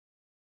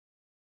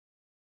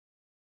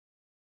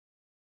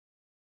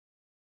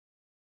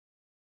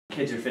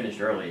kids are finished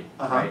early,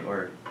 right,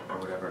 or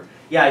whatever.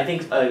 Yeah, I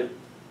think a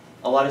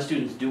lot of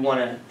students do want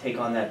to take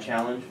on that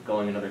challenge,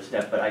 going another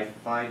step, but I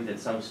find that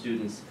some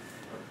students,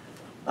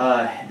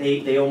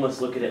 they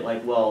almost look at it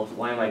like, well,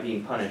 why am I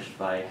being punished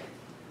by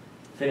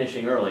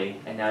finishing early,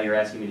 and now you're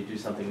asking me to do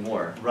something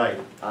more? Right.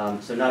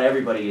 So not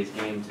everybody is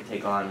game to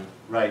take on,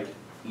 right.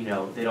 You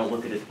know, they don't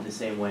look at it the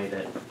same way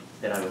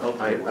that I would hope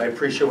they would. I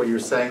appreciate what you're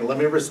saying. Let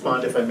me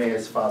respond, if I may,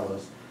 as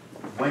follows.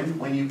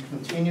 When you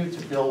continue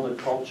to build a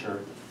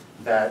culture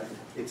that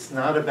it's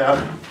not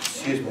about,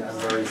 excuse me, I'm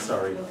very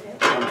sorry.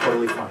 I'm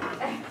totally fine.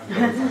 I'm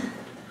totally fine.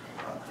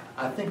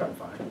 I think I'm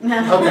fine.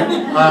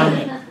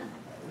 Okay.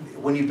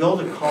 When you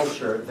build a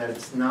culture that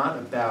it's not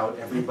about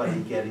everybody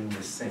getting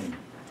the same,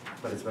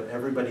 but it's about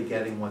everybody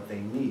getting what they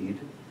need,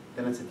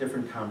 then it's a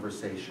different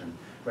conversation,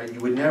 right? You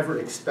would never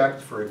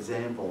expect, for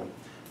example,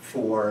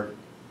 for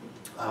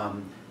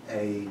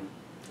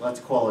let's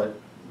call it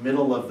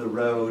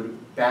middle-of-the-road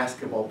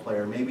basketball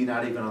player, maybe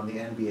not even on the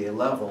NBA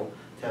level,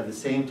 to have the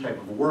same type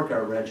of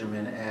workout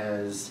regimen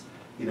as,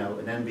 you know,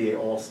 an NBA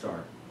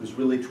all-star who's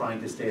really trying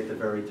to stay at the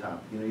very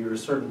top. You know, you're at a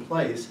certain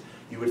place,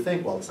 you would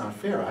think, well, it's not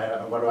fair.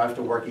 Why do I have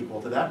to work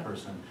equal to that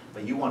person?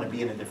 But you want to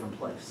be in a different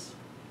place.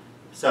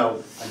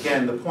 So,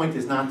 again, the point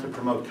is not to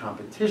promote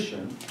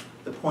competition.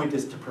 The point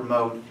is to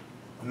promote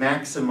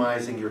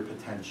maximizing your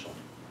potential.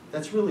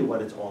 That's really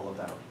what it's all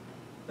about.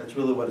 That's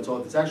really what it's all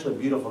about. It's actually a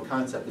beautiful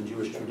concept in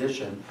Jewish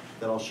tradition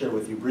that I'll share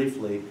with you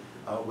briefly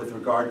with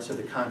regard to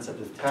the concept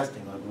of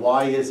testing. Like,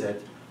 why is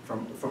it,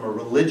 from a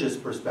religious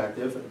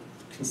perspective,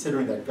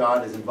 considering that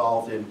God is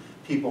involved in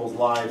people's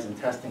lives and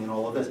testing and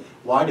all of this,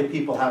 why do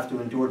people have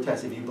to endure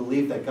tests if you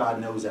believe that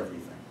God knows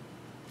everything?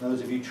 In other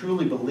words, if you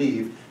truly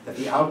believe that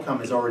the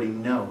outcome is already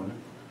known,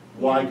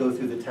 why go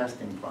through the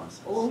testing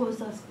process?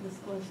 Always ask this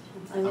question.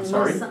 I mean, I'm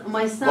sorry?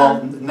 My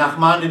son. Well,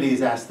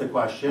 Nachmanides asked the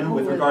question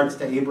with regards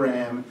to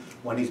Abraham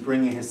when he's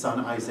bringing his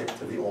son Isaac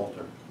to the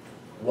altar.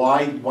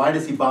 Why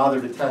does he bother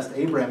to test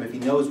Abraham if he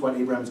knows what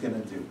Abraham's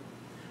going to do?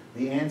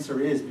 The answer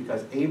is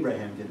because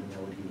Abraham didn't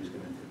know what he was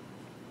going to do.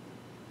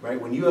 Right?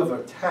 When you have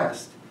a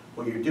test,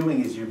 what you're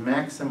doing is you're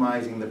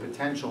maximizing the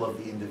potential of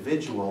the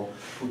individual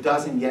who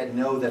doesn't yet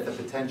know that the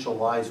potential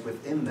lies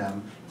within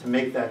them to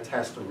make that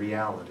test a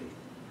reality.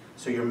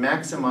 So you're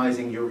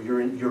maximizing,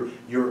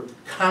 you're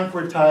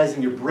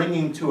concretizing, you're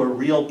bringing to a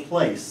real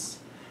place.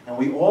 And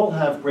we all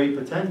have great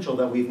potential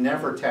that we've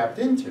never tapped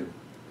into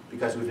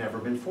because we've never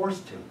been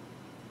forced to.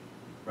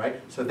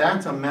 Right? So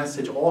that's a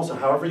message also.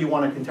 However you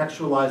want to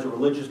contextualize it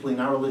religiously,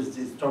 not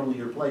religiously, it's totally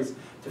your place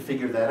to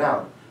figure that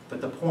out.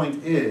 But the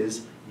point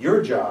is,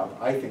 your job,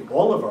 I think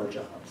all of our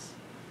jobs,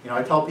 you know,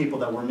 I tell people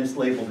that we're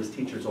mislabeled as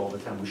teachers all the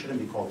time. We shouldn't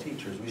be called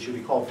teachers. We should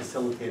be called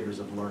facilitators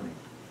of learning.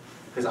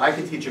 Because I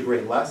could teach a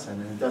great lesson,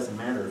 and it doesn't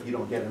matter if you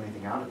don't get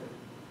anything out of it.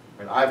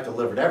 Right? I've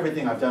delivered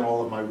everything. I've done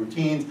all of my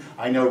routines.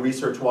 I know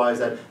research-wise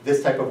that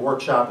this type of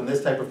workshop and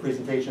this type of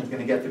presentation is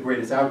going to get the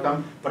greatest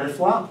outcome, but it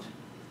flopped.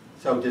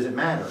 So does it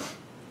matter?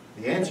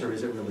 The answer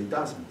is it really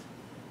doesn't.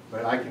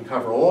 Right? I can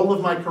cover all of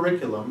my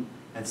curriculum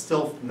and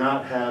still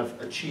not have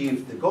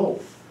achieved the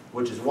goal,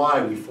 which is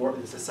why we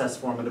assess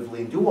formatively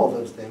and do all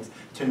those things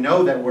to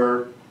know that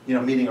we're, you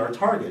know, meeting our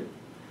target.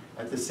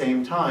 At the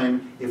same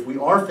time, if we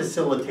are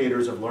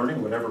facilitators of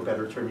learning, whatever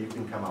better term you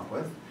can come up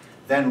with,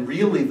 then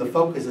really the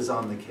focus is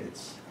on the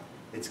kids.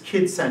 It's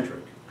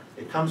kid-centric.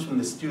 It comes from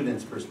the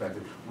student's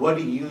perspective. What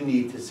do you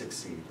need to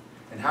succeed?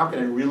 And how can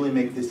I really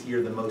make this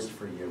year the most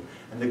for you?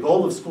 And the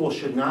goal of school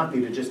should not be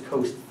to just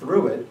coast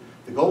through it.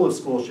 The goal of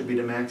school should be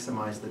to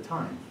maximize the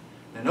time.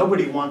 Now,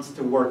 nobody wants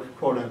to work,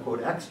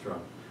 quote-unquote, extra.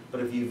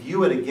 But if you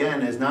view it,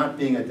 again, as not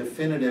being a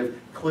definitive,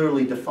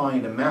 clearly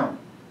defined amount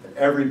that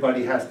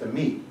everybody has to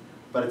meet,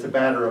 but it's a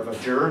matter of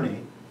a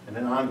journey and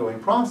an ongoing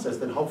process,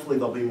 then hopefully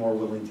they'll be more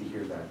willing to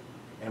hear that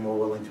and more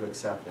willing to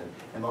accept it.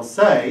 And they'll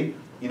say,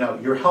 you know,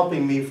 you're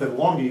helping me for the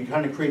longer. You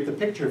kind of create the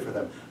picture for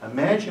them.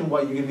 Imagine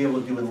what you're going to be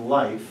able to do in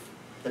life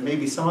that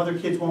maybe some other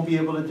kids won't be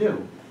able to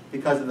do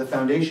because of the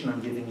foundation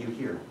I'm giving you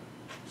here.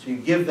 So you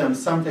give them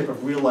some type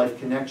of real-life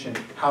connection,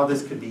 how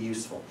this could be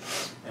useful.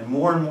 And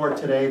more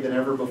today than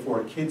ever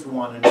before, kids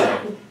want to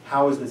know,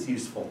 how is this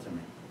useful to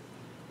me?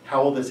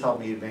 How will this help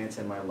me advance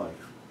in my life?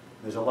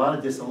 There's a lot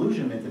of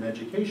disillusionment in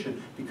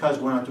education because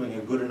we're not doing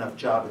a good enough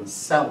job in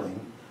selling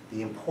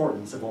the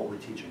importance of what we're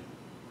teaching.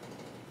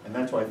 And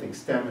that's why I think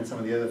STEM and some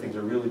of the other things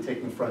are really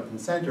taking front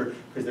and center,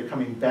 because they're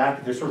coming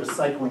back, they're sort of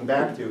cycling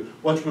back to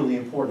what's really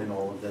important in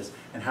all of this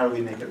and how do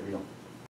we make it real.